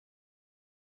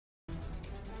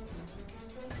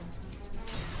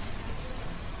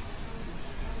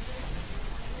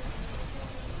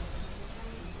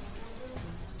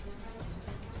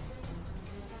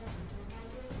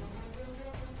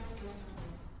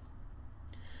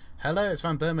Hello, it's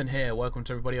vanburman here. Welcome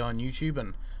to everybody on YouTube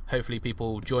and hopefully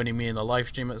people joining me in the live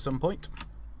stream at some point.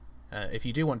 If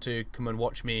you do want to come and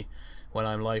watch me when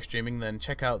I'm live streaming, then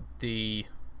check out the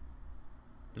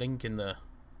link in the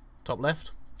top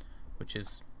left, which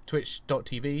is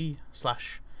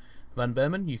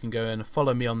twitch.tv/vanburman. You can go and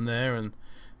follow me on there, and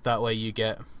that way you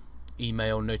get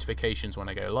email notifications when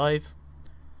I go live.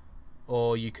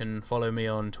 Or you can follow me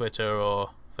on Twitter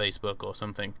or Facebook or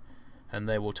something, and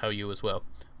they will tell you as well.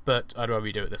 But I'd rather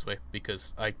you do it this way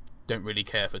because I don't really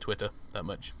care for Twitter that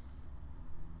much.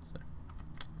 So,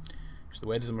 just the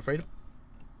way it is, I'm afraid.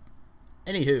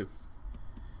 Anywho,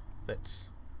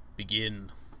 let's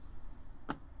begin.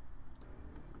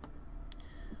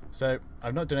 So,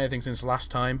 I've not done anything since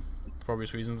last time, for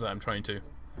obvious reasons. I'm trying to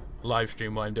live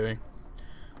stream what I'm doing.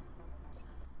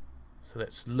 So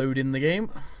let's load in the game.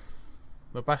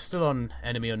 We're back still on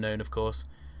Enemy Unknown, of course.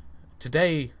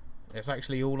 Today, it's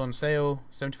actually all on sale.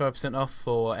 75% off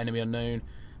for Enemy Unknown,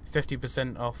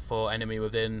 50% off for Enemy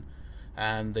Within,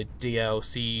 and the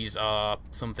DLCs are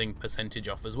something percentage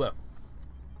off as well,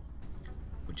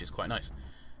 which is quite nice.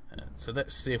 So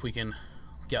let's see if we can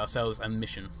get ourselves a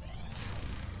mission.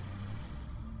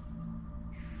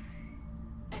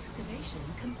 Excavation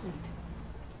complete.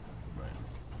 Right.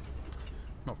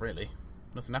 Not really.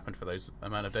 Nothing happened for those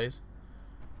amount of days.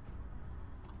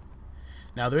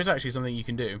 Now there is actually something you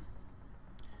can do,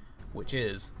 which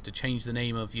is to change the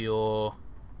name of your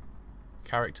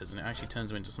characters, and it actually turns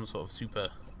them into some sort of super,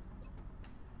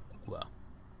 well,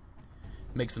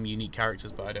 makes them unique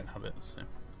characters, but I don't have it, so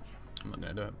I'm not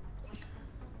going to do it.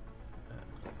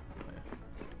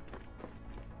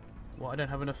 What, I don't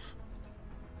have enough?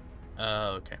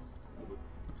 Okay,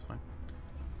 that's fine.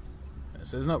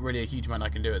 So there's not really a huge amount I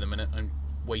can do at the minute. I'm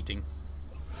waiting.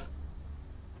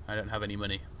 I don't have any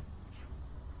money.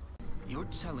 You're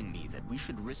telling me that we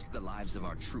should risk the lives of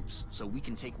our troops so we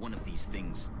can take one of these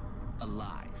things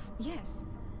alive? Yes.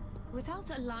 Without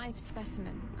a live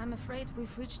specimen, I'm afraid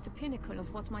we've reached the pinnacle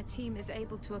of what my team is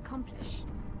able to accomplish.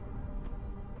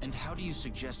 And how do you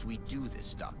suggest we do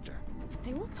this, Doctor?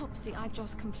 The autopsy I've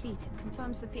just completed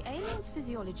confirms that the alien's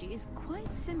physiology is quite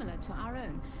similar to our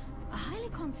own. A highly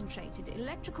concentrated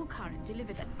electrical current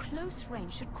delivered at close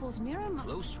range should cause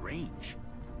Close range?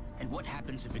 And what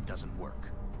happens if it doesn't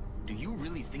work? Do you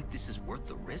really think this is worth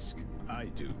the risk? I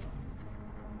do.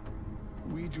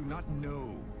 We do not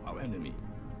know our enemy.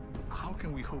 How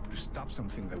can we hope to stop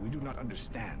something that we do not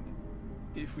understand?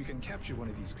 If we can capture one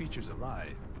of these creatures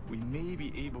alive, we may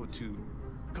be able to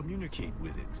communicate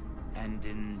with it. And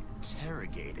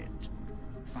interrogate it.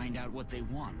 Find out what they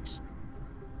want.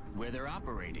 Where they're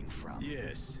operating from.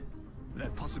 Yes.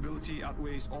 That possibility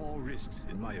outweighs all risks,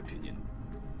 in my opinion.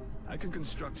 I can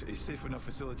construct a safe enough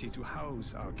facility to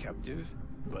house our captive,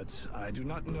 but I do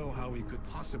not know how we could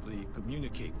possibly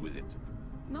communicate with it.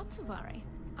 Not to worry.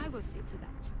 I will see to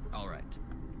that. All right.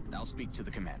 I'll speak to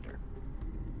the commander.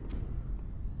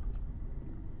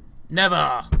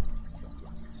 Never!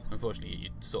 Unfortunately,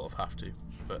 you sort of have to,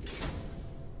 but...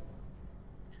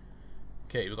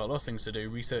 Okay, we've got lots of things to do.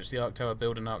 Research the Arc Tower,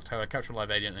 build an Arc Tower, capture a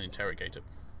live alien, and interrogate it.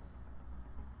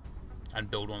 And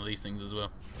build one of these things as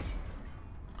well.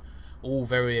 All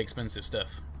very expensive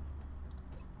stuff.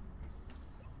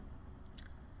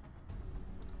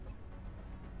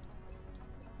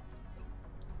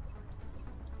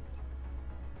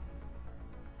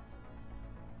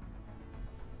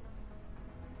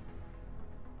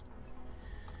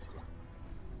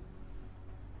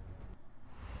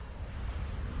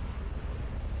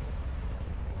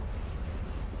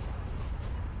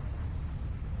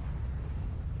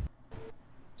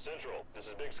 Central, this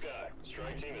is Big Sky.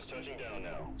 Strike team is touching down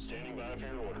now. Standing by for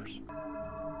your orders.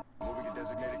 Moving to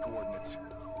designated coordinates.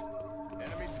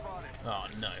 Enemy spotted. Oh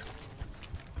no.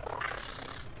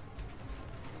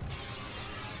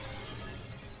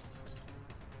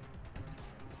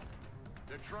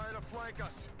 They're trying to flank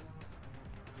us.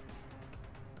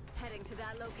 Heading to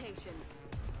that location.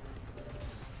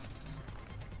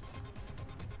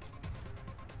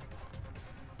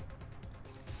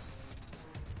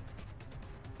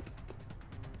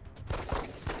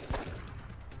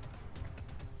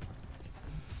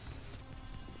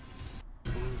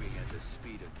 Moving at the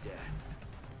speed of death.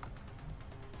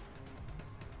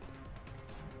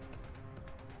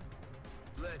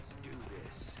 Let's do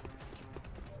this.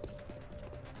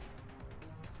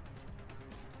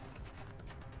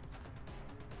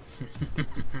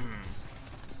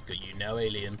 Got you now,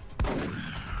 alien.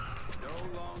 No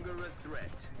longer a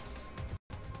threat.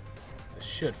 This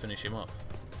should finish him off.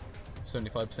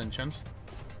 75% chance.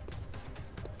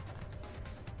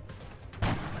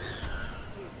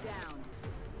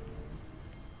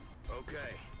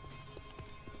 Okay.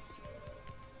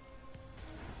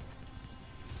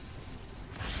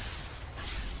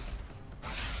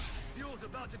 Fuel's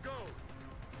about to go.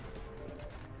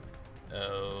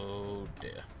 Oh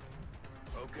dear.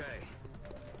 Okay.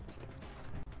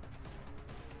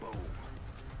 Boom.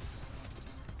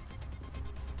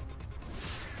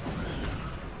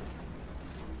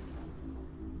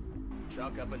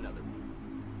 Chalk up another.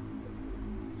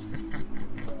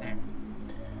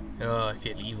 Oh, I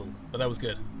feel evil. But that was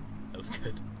good. That was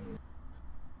good.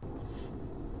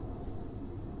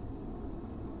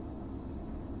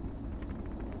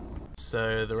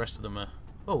 So the rest of them are...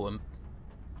 Oh,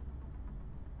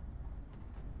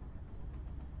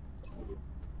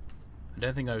 I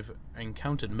don't think I've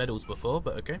encountered medals before,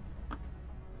 but okay.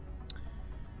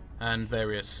 And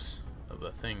various other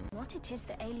things. What it is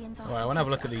the aliens are. Well, I want to have a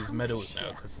look at these medals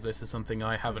now, because this is something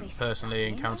I haven't personally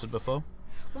encountered before.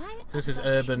 This is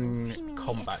Urban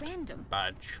Combat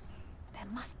Badge. There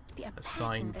must be a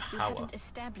Assign pattern that we power. haven't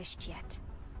established yet.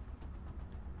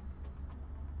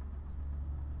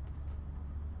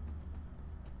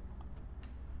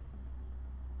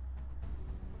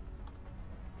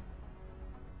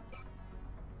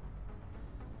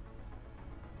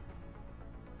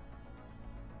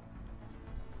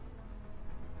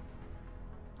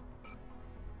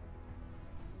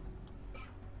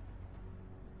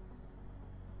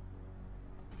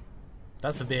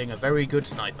 That's for being a very good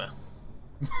sniper.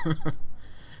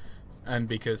 And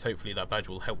because hopefully that badge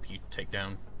will help you take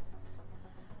down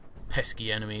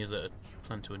pesky enemies that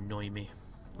plan to annoy me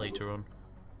later on.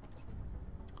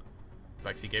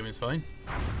 Backseat gaming's fine.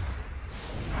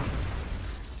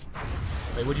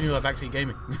 Wait, what do you mean by backseat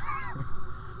gaming?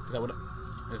 Is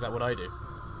that what I do?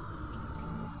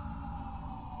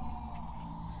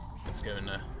 Let's go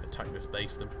and attack this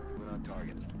base then. We're on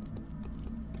target.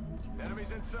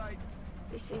 Enemies in sight.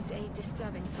 This is a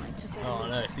disturbing sight to say the Oh least.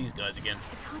 no, it's these guys again.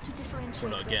 It's hard to differentiate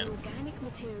Well, not again. where the organic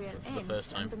material For the ends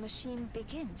first time. and the machine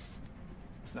begins.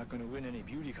 It's not going to win any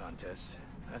beauty contests,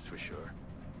 that's for sure.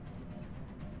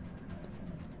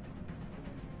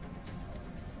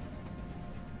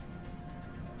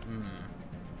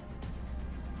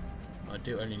 I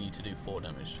do only need to do 4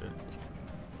 damage to it.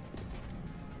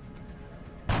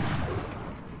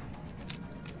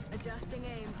 Adjusting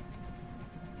aim.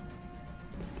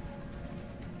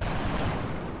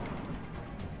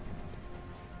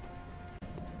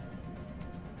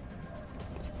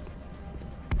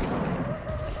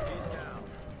 He's down.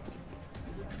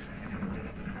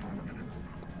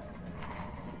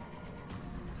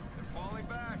 They're falling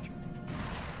back.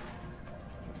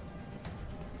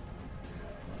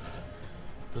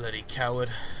 Bloody coward.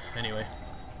 Anyway.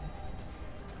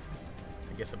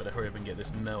 I guess I better hurry up and get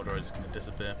this meld or it's going to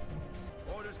disappear.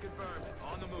 Orders confirmed.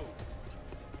 On the move.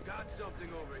 Got something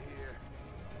over here.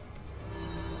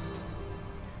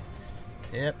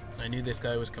 Yep, I knew this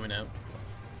guy was coming out.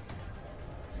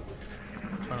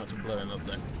 I'll try not to blow him up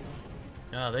though.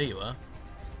 Ah, there you are.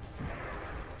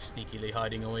 Sneakily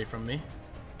hiding away from me.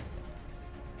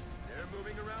 They're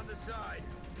moving around the side.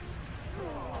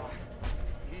 Oh,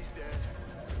 he's dead.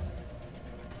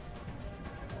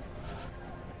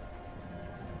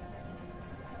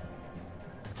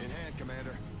 In hand,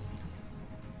 Commander.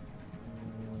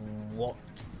 What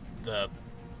the...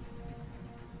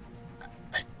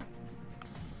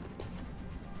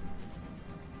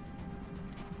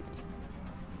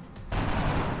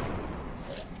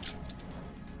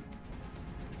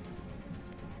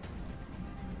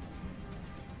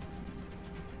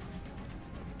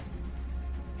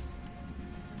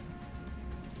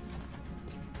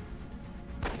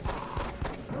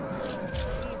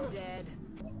 He's dead.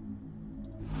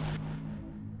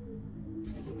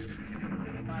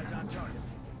 Eyes on target.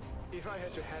 If I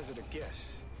had to hazard a guess,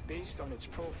 based on its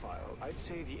profile, I'd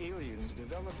say the aliens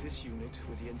developed this unit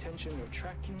with the intention of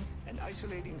tracking and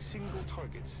isolating single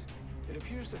targets. It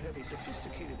appears to have a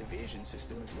sophisticated evasion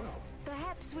system as well.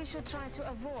 Perhaps we should try to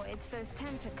avoid those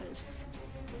tentacles.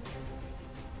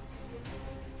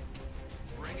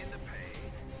 Bring in the pain.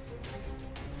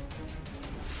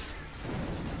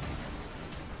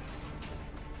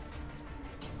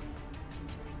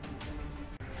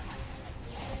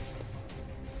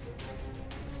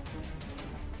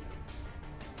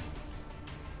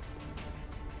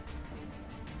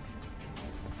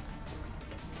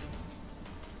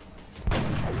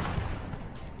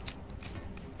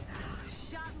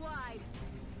 Shot wide.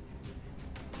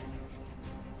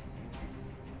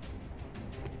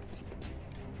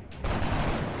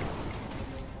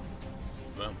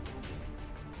 Well.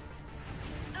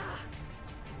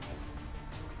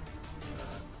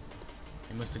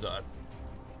 He must have got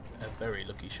A very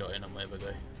lucky shot in on my other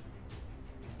guy.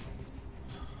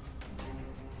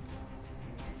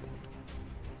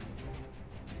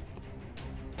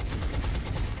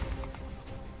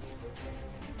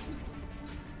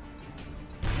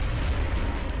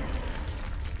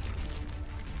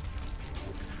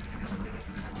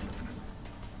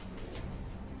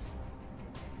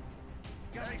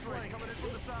 X-ray coming in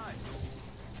from the side.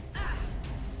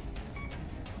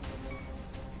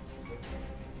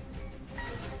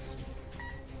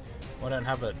 Well, I don't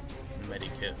have a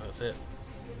medikit, that's it.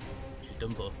 She's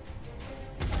done for.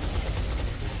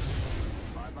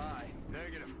 Bye-bye.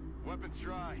 Negative. Weapons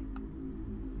dry.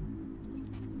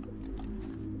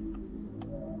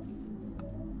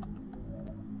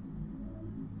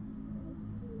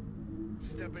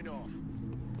 Stepping off.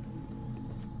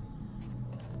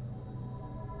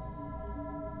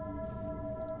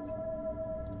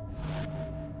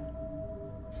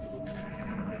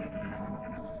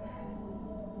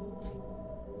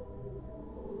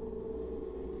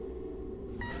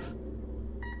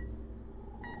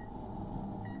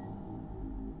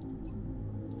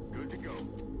 Good to go.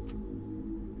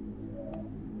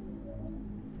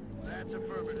 That's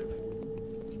affirmative.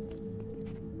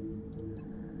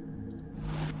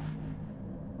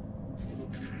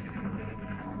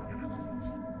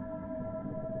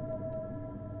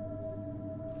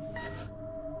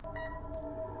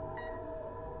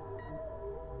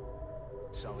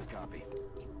 Solid copy.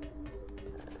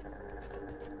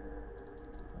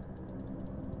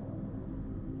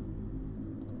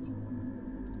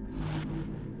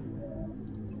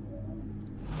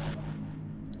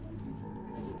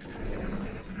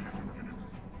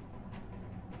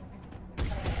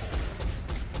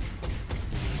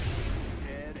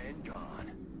 Dead and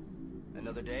gone.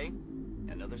 Another day,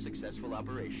 another successful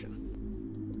operation.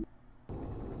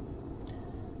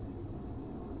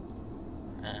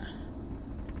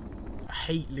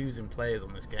 I hate losing players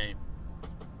on this game.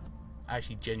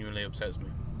 Actually genuinely upsets me.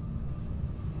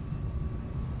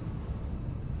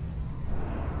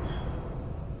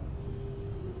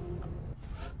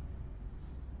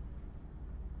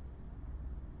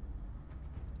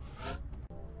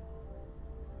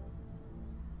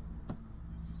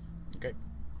 Okay,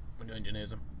 we're going to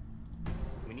engineers them.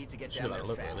 We need to get Should've down had a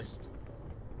there look, really. fast.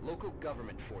 Local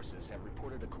government forces have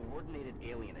reported a coordinated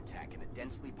alien attack in a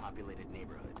densely populated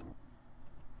neighborhood.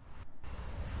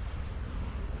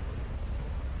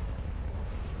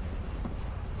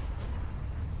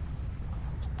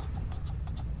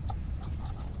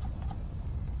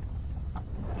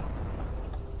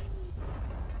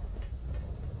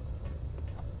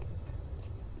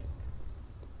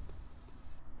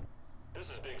 This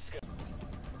is Big Sky.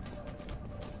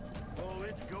 Oh,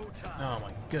 it's go time. Oh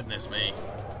my goodness me.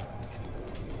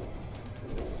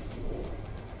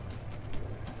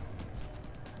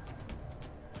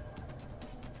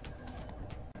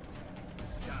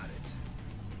 Got it.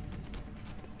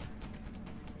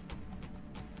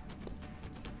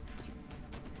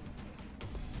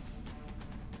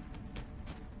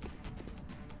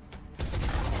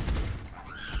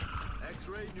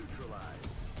 X-ray neutralized.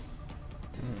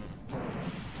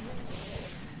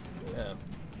 Yeah.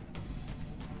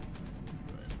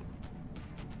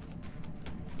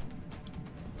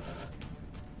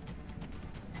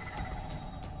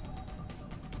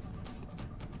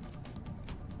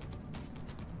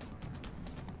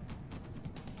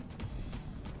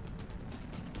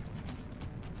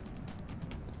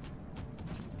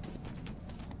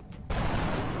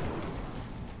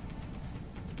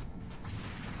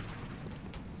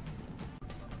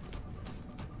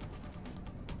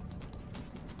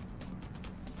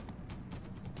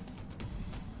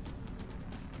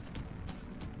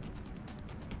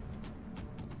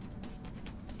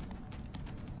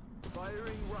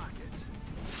 Firing rocket.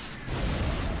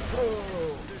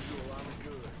 Oh. Visual on the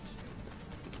goods.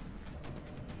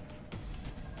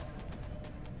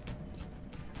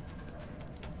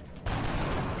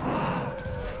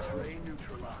 X-ray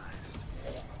neutralized.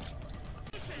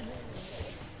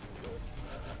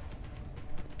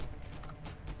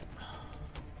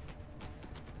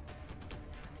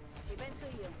 Ci penso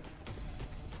io.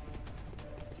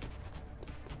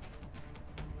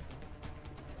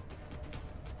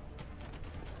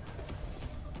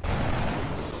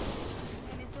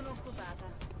 Se ne sono occupata.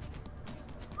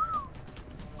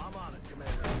 I'm on it,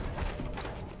 Commander.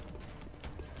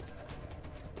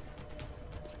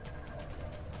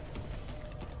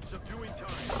 Subduing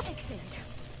target. Excellent.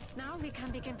 Now we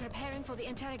can begin preparing for the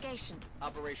interrogation.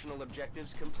 Operational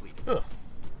objectives completed. Ugh.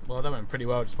 Well, that went pretty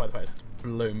well, despite the fact I had to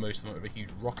blow most of them up with a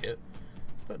huge rocket.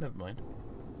 But never mind.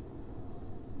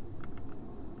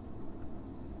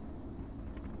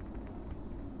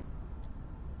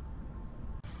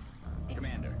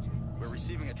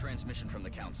 receiving a transmission from the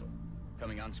Council.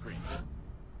 Coming on screen.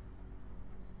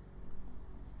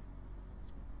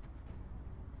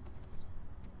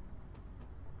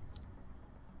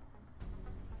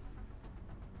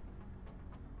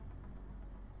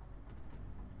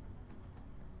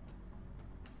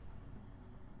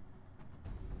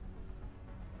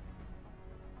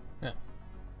 Yeah.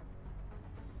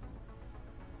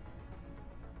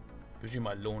 Presume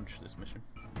I launch this mission.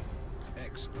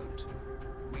 Excellent.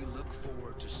 We look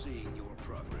forward to seeing your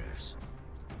progress.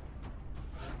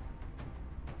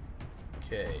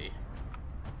 Okay.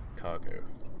 Cargo.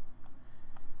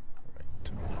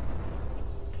 Right.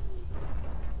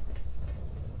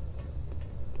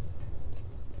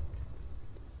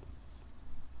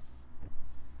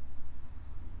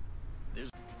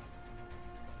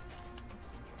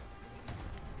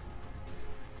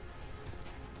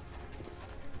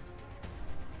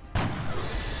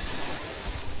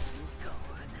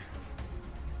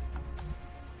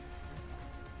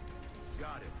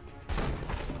 Got it.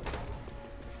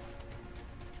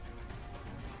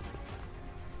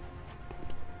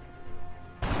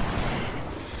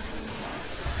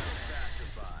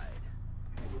 Pacified.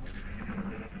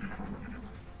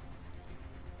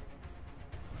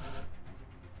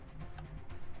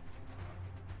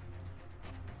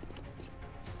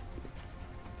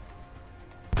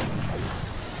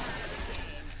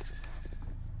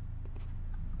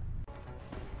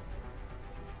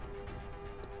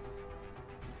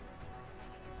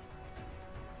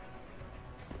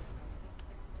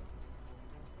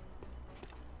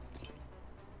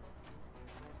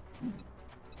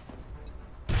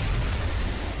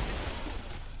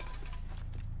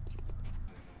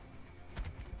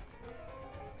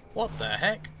 What the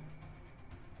heck?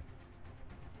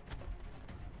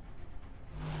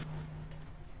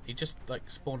 He just like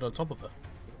spawned on top of her.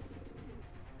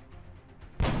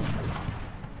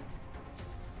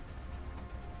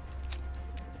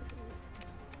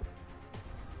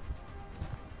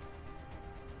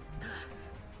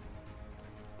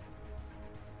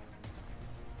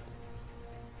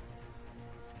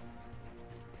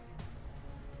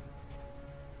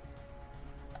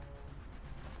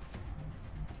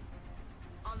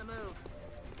 On the move.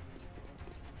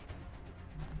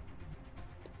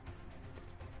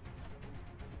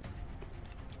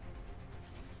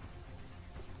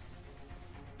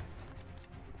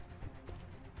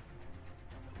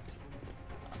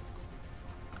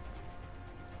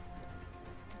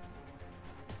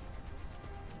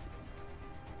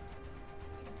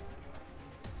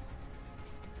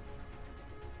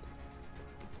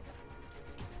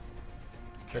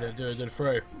 Better do a good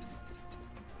throw.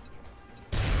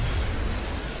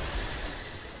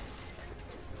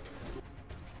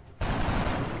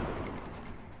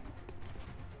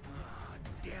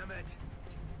 Damn it.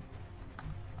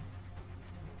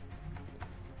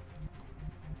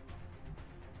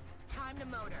 Time to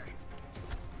motor.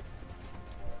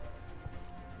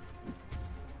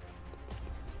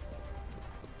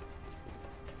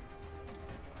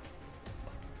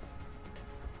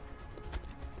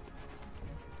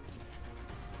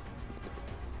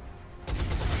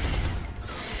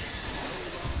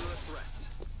 Under threat.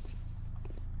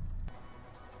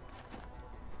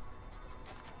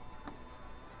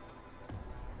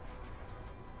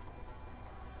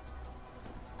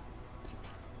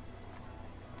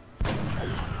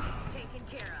 Taken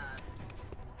care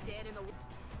of. Dead in the...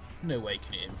 No way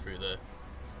can it hit him through there.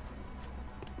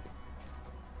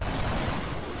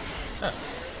 Oh.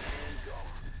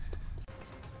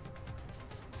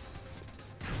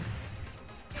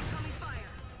 Incoming fire.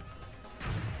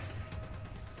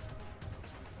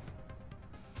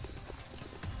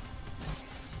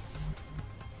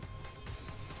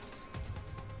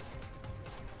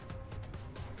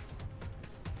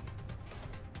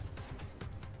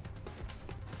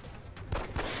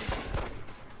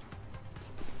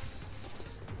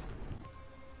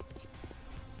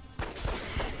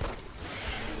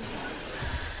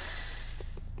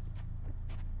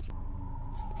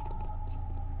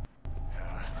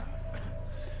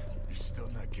 You're still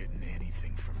not getting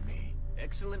anything from me.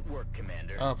 Excellent work,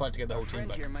 Commander. I'll fight to get the whole Our team friend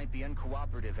back. here might be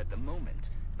uncooperative at the moment,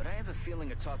 but I have a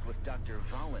feeling a talk with Dr.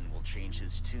 Valen will change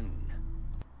his tune.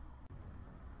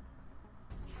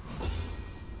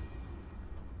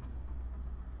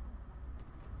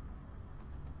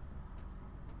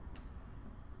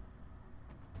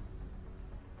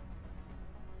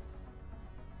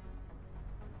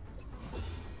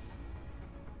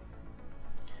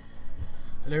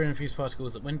 Delirium fused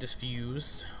particles that when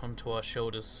diffused onto our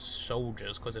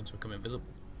soldiers cause them to become invisible.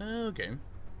 Okay.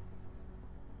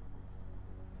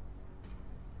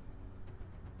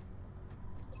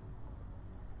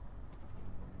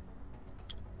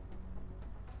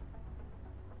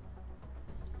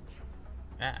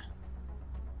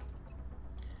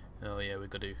 Oh yeah, we've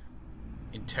got to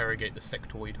interrogate the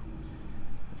sectoid,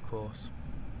 of course.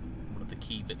 One of the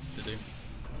key bits to do.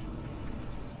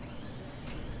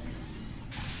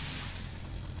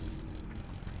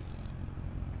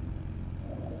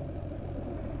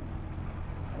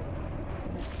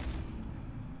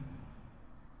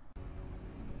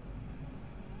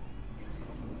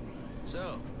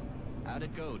 So, how'd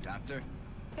it go, Doctor?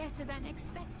 Better than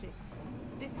expected.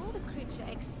 Before the creature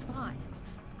expired,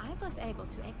 I was able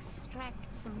to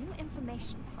extract some new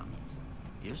information from it.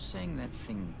 You're saying that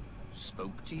thing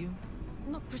spoke to you?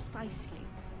 Not precisely,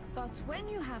 but when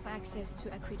you have access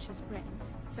to a creature's brain,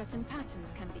 certain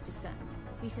patterns can be discerned,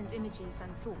 recent images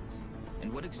and thoughts.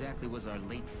 And what exactly was our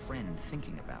late friend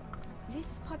thinking about?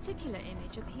 This particular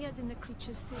image appeared in the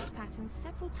creature's thought patterns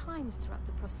several times throughout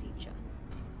the procedure.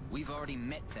 We've already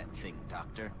met that thing,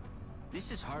 Doctor. This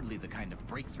is hardly the kind of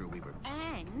breakthrough we were...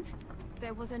 And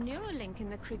there was a neural link in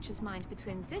the creature's mind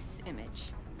between this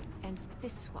image and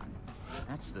this one.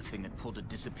 That's the thing that pulled a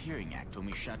disappearing act when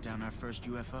we shot down our first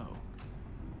UFO.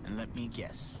 And let me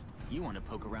guess, you want to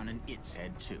poke around in its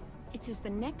head too. It is the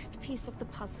next piece of the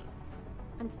puzzle.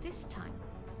 And this time,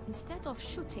 instead of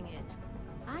shooting it,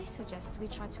 I suggest we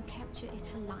try to capture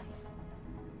it alive.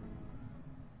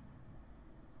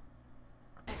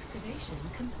 Excavation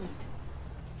complete.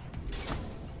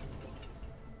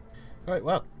 Right,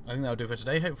 well, I think that'll do for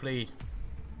today. Hopefully,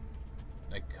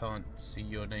 I can't see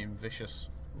your name, Vicious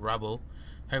Rabble.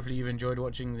 Hopefully you've enjoyed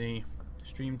watching the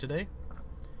stream today.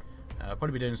 I'll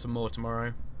probably be doing some more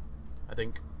tomorrow, I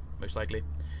think, most likely.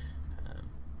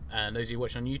 And those of you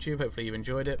watching on YouTube, hopefully you've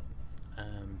enjoyed it.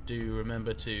 Do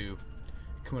remember to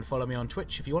come and follow me on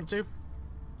Twitch if you want to.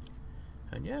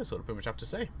 And yeah, that's all I pretty much have to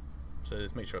say. So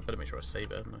let's make sure, I better make sure I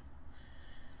save it, haven't I?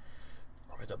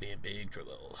 Otherwise I'll be in big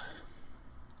trouble.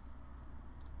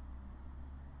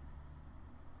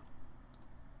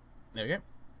 There we go.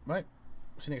 Right.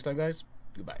 See you next time, guys.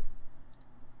 Goodbye.